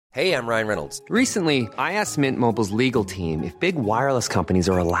Hey, I'm Ryan Reynolds. Recently, I asked Mint Mobile's legal team if big wireless companies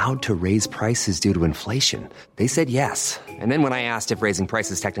are allowed to raise prices due to inflation. They said yes. And then when I asked if raising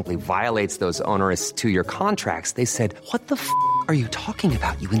prices technically violates those onerous two-year contracts, they said, "What the f*** are you talking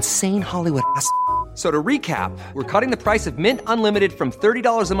about, you insane Hollywood ass?" So to recap, we're cutting the price of Mint Unlimited from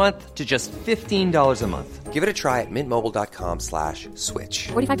 $30 a month to just $15 a month. Give it a try at mintmobile.com/switch.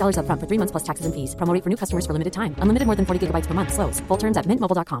 $45 up front for 3 months plus taxes and fees. Promo rate for new customers for limited time. Unlimited more than 40 gigabytes per month. Slows full terms at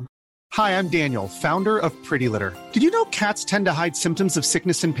mintmobile.com. Hi, I'm Daniel, founder of Pretty Litter. Did you know cats tend to hide symptoms of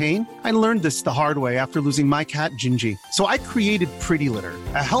sickness and pain? I learned this the hard way after losing my cat, Gingy. So I created Pretty Litter,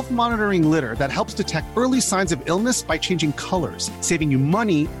 a health monitoring litter that helps detect early signs of illness by changing colors, saving you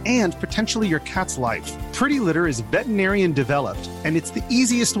money and potentially your cat's life. Pretty Litter is veterinarian developed, and it's the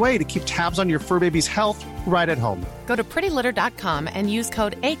easiest way to keep tabs on your fur baby's health right at home. Go to prettylitter.com and use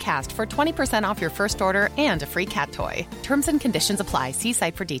code ACAST for 20% off your first order and a free cat toy. Terms and conditions apply. See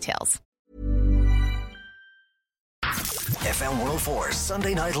site for details. FM 104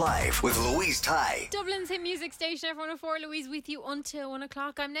 Sunday Night Live with Louise Ty. Dublin's hit music station, FM 104. Louise with you until 1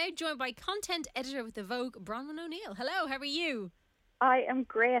 o'clock. I'm now joined by content editor with the Vogue, Bronwyn O'Neill. Hello, how are you? I am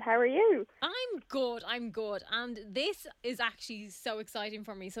great. How are you? I'm good. And this is actually so exciting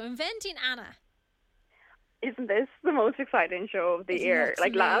for me. So, Inventing Anna. Isn't this the most exciting show of the year?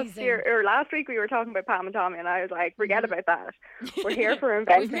 Like last week we were talking about Pam and Tommy and I was like, forget about that. We're here for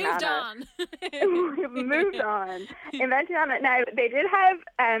Inventing Anna. We've moved on. Inventing Anna. Now, they did have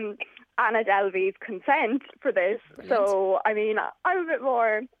Anna Delvey's consent for this. Brilliant. So, I mean, I'm a bit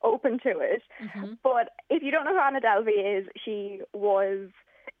more open to it. Mm-hmm. But if you don't know who Anna Delvey is, she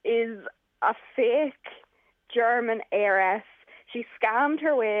is a fake German heiress. She scammed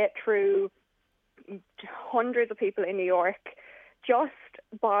her way through hundreds of people in New York just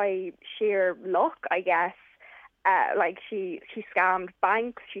by sheer luck, I guess. Like she scammed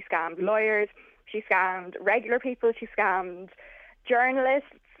banks, she scammed lawyers, she scammed regular people, she scammed journalists.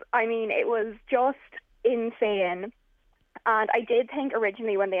 I mean, it was just insane. And I did think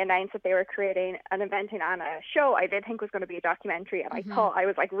originally when they announced that they were creating an Inventing Anna show, I did think it was going to be a documentary, and I thought I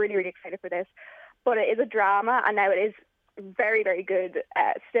was like really, really excited for this. But it is a drama, and now it is very, very good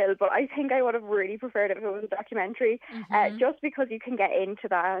still, but I think I would have really preferred it if it was a documentary, just because you can get into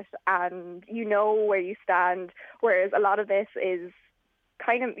that and you know where you stand, whereas a lot of this is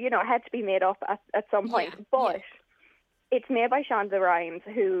kind of, it had to be made up at some point, but it's made by Shonda Rhimes,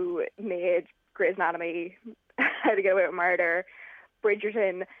 who made Grey's Anatomy, How to Get Away with Murder,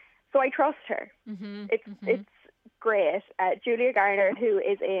 Bridgerton, so I trust her. It's great. Julia Garner, who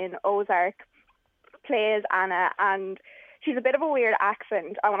is in Ozark, plays Anna, and she's a bit of a weird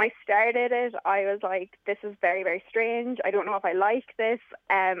accent. And when I started it, I was like, this is very, very strange. I don't know if I like this.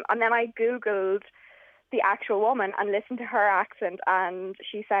 And then I Googled the actual woman and listened to her accent, and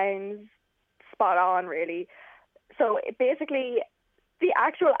she sounds spot on, really. So basically, the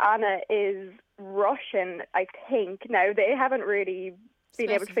actual Anna is Russian, I think. Now, they haven't really been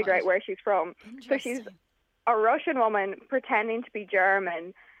able to figure out where she's from. So she's a Russian woman pretending to be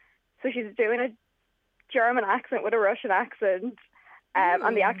German. So she's doing a German accent with a Russian accent,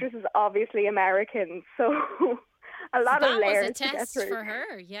 and the actress is obviously American, so a lot of layers to get through. That was a test for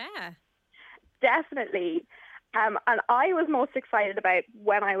her, yeah. Definitely. And I was most excited about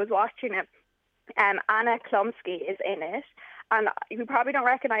when I was watching it. Anna Chlumsky is in it, and you probably don't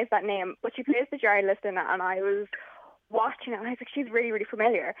recognize that name, but she plays the journalist in it, and I was watching it, and I was like, she's really, really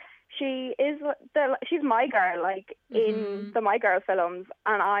familiar. She's My Girl, like in the My Girl films,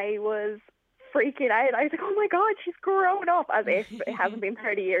 and I was freaking out. I was like, oh my God, she's grown up, as if it hasn't been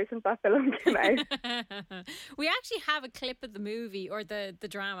 30 years since that film came out. We actually have a clip of the movie, or the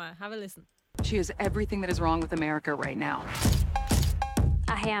drama. Have a listen. She is everything that is wrong with America right now.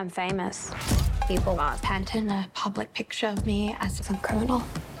 I hear I'm famous. People are painting a public picture of me as some criminal.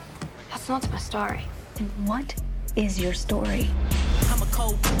 That's not my story. And what is your story? I'm a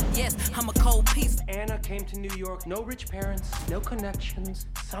cold piece. Anna came to New York, no rich parents, no connections.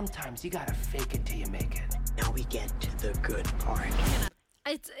 Sometimes you gotta fake it till you make it. Now we get to the good part.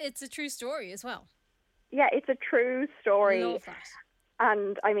 It's a true story as well. Yeah, it's a true story. I love that.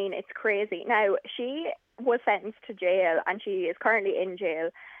 And I mean, it's crazy. Now, she was sentenced to jail, and she is currently in jail.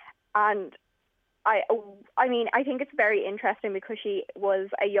 And I mean, I think it's very interesting because she was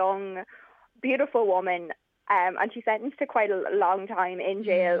a young, beautiful woman, and she's sentenced to quite a long time in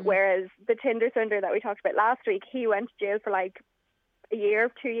jail, whereas the Tinder swindler that we talked about last week, he went to jail for like a year,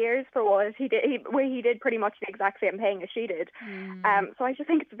 2 years for what he did. He did pretty much the exact same thing as she did. So I just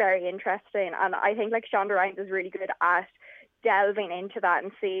think it's very interesting, and I think like Shonda Rhimes is really good at delving into that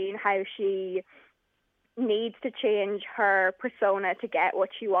and seeing how she needs to change her persona to get what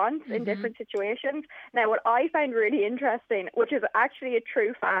she wants in different situations. Now, what I find really interesting, which is actually a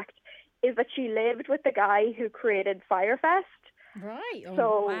true fact, is that she lived with the guy who created Fyre Fest. Right. Oh,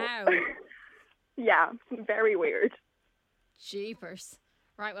 So, wow. Yeah, very weird. Jeepers.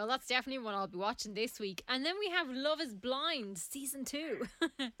 Right, well, that's definitely what I'll be watching this week. And then we have Love is Blind, season 2.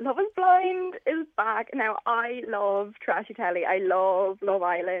 Love is Blind is back. Now, I love trashy telly. I love Love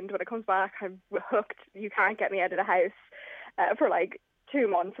Island. When it comes back, I'm hooked. You can't get me out of the house for like 2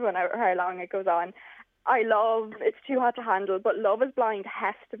 months, whenever how long it goes on. I love It's Too Hot to Handle, but Love is Blind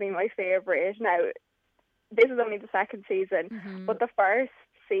has to be my favourite. Now, this is only the second season, but the first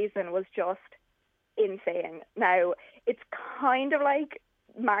season was just insane. Now, it's kind of like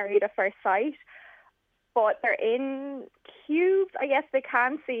Married at First Sight, but they're in cubes. I guess they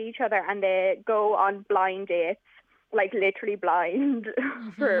can see each other and they go on blind dates, like literally blind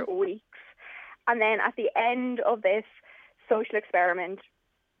for weeks. And then at the end of this social experiment,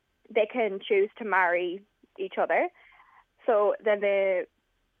 they can choose to marry each other. So then they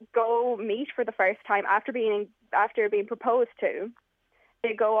go meet for the first time after being proposed to.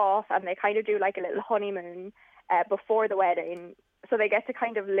 They go off and they kind of do like a little honeymoon before the wedding. So they get to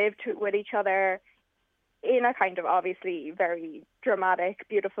kind of live with each other in a kind of obviously very dramatic,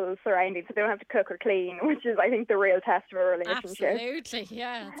 beautiful surroundings. So they don't have to cook or clean, which is, I think, the real test of a relationship. Absolutely,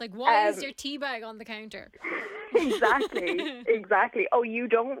 yeah. It's like, why is your tea bag on the counter? Exactly. Oh, you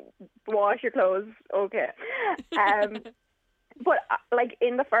don't wash your clothes? Okay. But like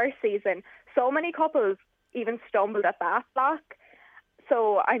in the first season, so many couples even stumbled at that block.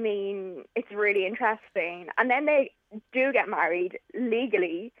 So, I mean, it's really interesting. And then they do get married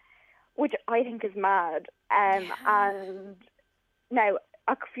legally, which I think is mad. And now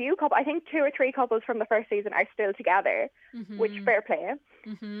a few couples, I think 2 or 3 couples from the first season are still together, which fair play.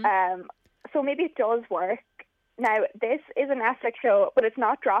 So maybe it does work. Now, this is a Netflix show, but it's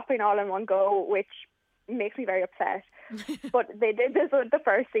not dropping all in one go, which makes me very upset. But they did this with the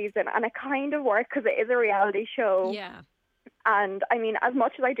first season, and it kind of worked because it is a reality show. Yeah. And I mean, as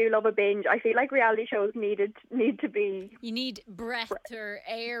much as I do love a binge, I feel like reality shows need to be. You need breath or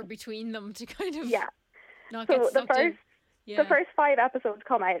air between them to kind of not so get sucked in. The first 5 episodes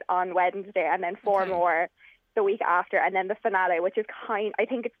come out on Wednesday, and then 4 more the week after, and then the finale, which is I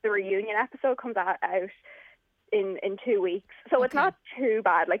think it's the reunion episode, comes out in 2 weeks. So it's not too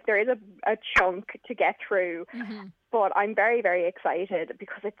bad. Like, there is a chunk to get through. But I'm very, very excited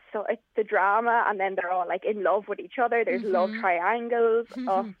because it's the drama, and then they're all like in love with each other. There's love triangles.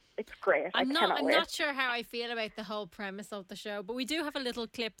 Oh, it's great. I'm not sure how I feel about the whole premise of the show, but we do have a little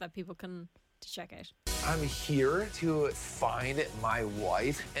clip that people can check out. I'm here to find my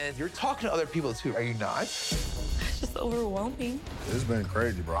wife, and you're talking to other people too, are you not? It's just overwhelming. This has been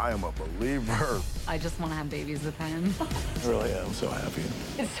crazy, bro. I am a believer. I just want to have babies with him. I really am so happy.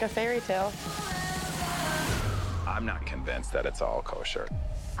 It's a fairy tale. I'm not convinced that it's all kosher.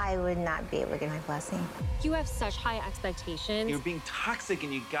 I would not be able to get my blessing. You have such high expectations. You're being toxic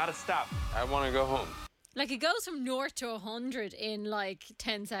and you gotta stop. I want to go home. Like, it goes from 0 to 100 in like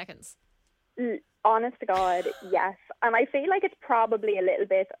 10 seconds. Honest to God, yes. And I feel like it's probably a little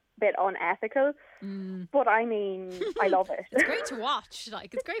bit unethical, but I mean, I love it. It's great to watch.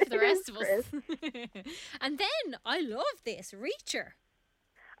 Like, it's great for the rest of us. And then I love this Reacher.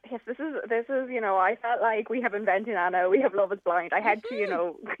 Yes, this is, I felt like we have Inventing Anna, we have Love is Blind. I had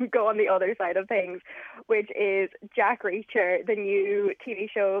to, go on the other side of things, which is Jack Reacher, the new TV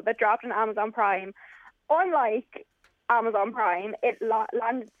show that dropped on Amazon Prime. Unlike Amazon Prime, it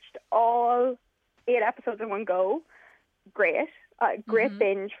launched all 8 episodes in one go. Great. Great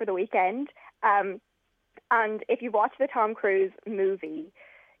binge for the weekend. And if you watch the Tom Cruise movie,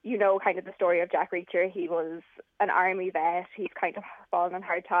 you know kind of the story of Jack Reacher. He was an army vet. He's kind of fallen on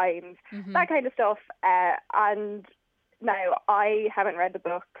hard times, that kind of stuff. And now, I haven't read the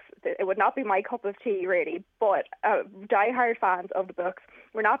books. It would not be my cup of tea, really. But diehard fans of the books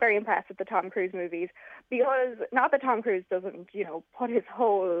were not very impressed with the Tom Cruise movies because not that Tom Cruise doesn't, put his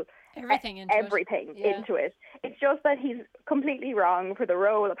whole everything into it. It's just that he's completely wrong for the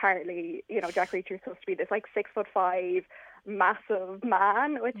role. Apparently, Jack Reacher is supposed to be this like 6'5" massive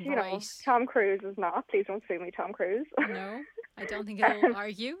man, which Tom Cruise is not. Please don't sue me, Tom Cruise. No, I don't think he'll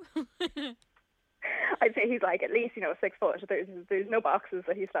argue. I'd say he's like at least 6 foot. There's no boxes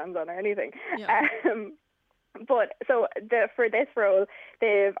that he stands on or anything. Yeah. But so for this role,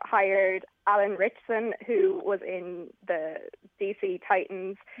 they've hired Alan Ritchson, who was in the DC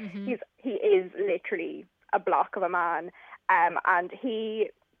Titans. He is literally a block of a man, and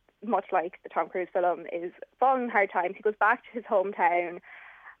he, much like the Tom Cruise film, is falling hard times. He goes back to his hometown,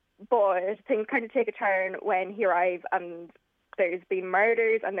 But things kind of take a turn when he arrives, and there's been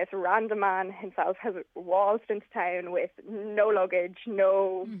murders, and this random man himself has waltzed into town with no luggage,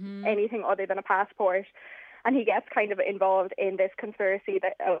 no anything other than a passport, and he gets kind of involved in this conspiracy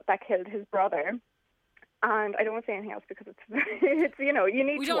that killed his brother. And I don't want to say anything else because it's you know, you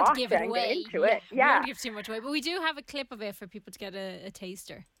need to watch it and get into it. We don't give too much away, but we do have a clip of it for people to get a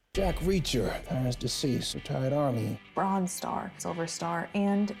taster. Jack Reacher, parents deceased, retired Army. Bronze Star, Silver Star,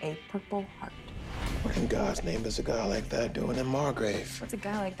 and a Purple Heart. What in God's name is a guy like that doing in Margrave? What's a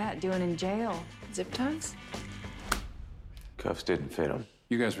guy like that doing in jail? Zip ties? Cuffs didn't fit him.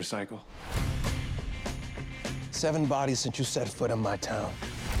 You guys recycle? 7 bodies since you set foot in my town.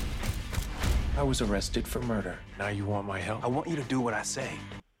 I was arrested for murder. Now you want my help? I want you to do what I say.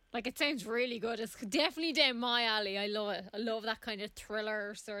 Like, it sounds really good. It's definitely down my alley. I love it. I love that kind of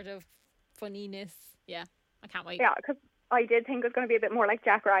thriller sort of funniness. Yeah, I can't wait. Yeah, because I did think it was going to be a bit more like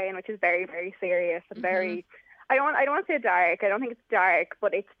Jack Ryan, which is very, very serious and very... I don't want to say dark. I don't think it's dark,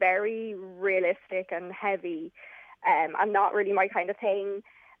 but it's very realistic and heavy, and not really my kind of thing.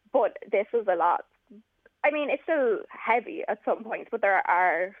 But this was a lot. I mean, it's still heavy at some points, but there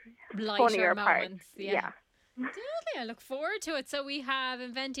are lighter funnier moments. parts. Yeah. Definitely, I look forward to it. So we have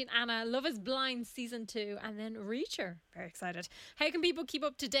Inventing Anna, Love is Blind Season 2, and then Reacher. Very excited. How can people keep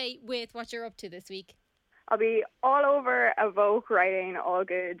up to date with what you're up to this week? I'll be all over Evoke writing all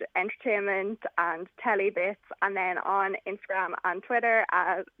good entertainment and telly bits, and then on Instagram and Twitter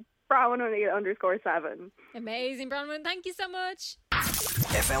at Bronwyn_7. Amazing, Bronwyn. Thank you so much.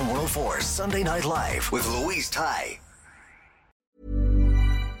 FM 104 Sunday Night Live with Louise Ty.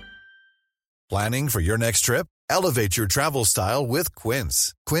 Planning for your next trip? Elevate your travel style with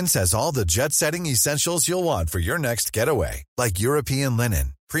Quince. Quince has all the jet-setting essentials you'll want for your next getaway, like European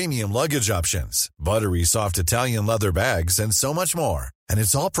linen, premium luggage options, buttery soft Italian leather bags, and so much more. And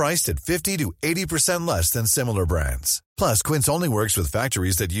it's all priced at 50 to 80% less than similar brands. Plus, Quince only works with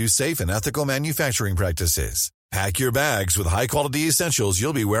factories that use safe and ethical manufacturing practices. Pack your bags with high-quality essentials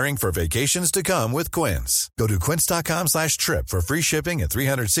you'll be wearing for vacations to come with Quince. Go to quince.com/trip for free shipping and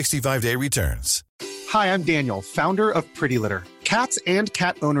 365-day returns. Hi, I'm Daniel, founder of Pretty Litter. Cats and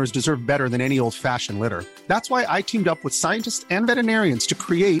cat owners deserve better than any old-fashioned litter. That's why I teamed up with scientists and veterinarians to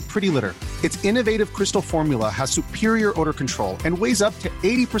create Pretty Litter. Its innovative crystal formula has superior odor control and weighs up to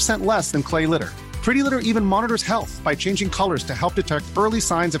 80% less than clay litter. Pretty Litter even monitors health by changing colors to help detect early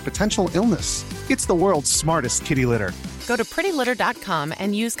signs of potential illness. It's the world's smartest kitty litter. Go to prettylitter.com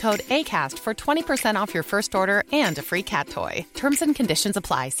and use code ACAST for 20% off your first order and a free cat toy. Terms and conditions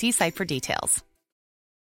apply. See site for details.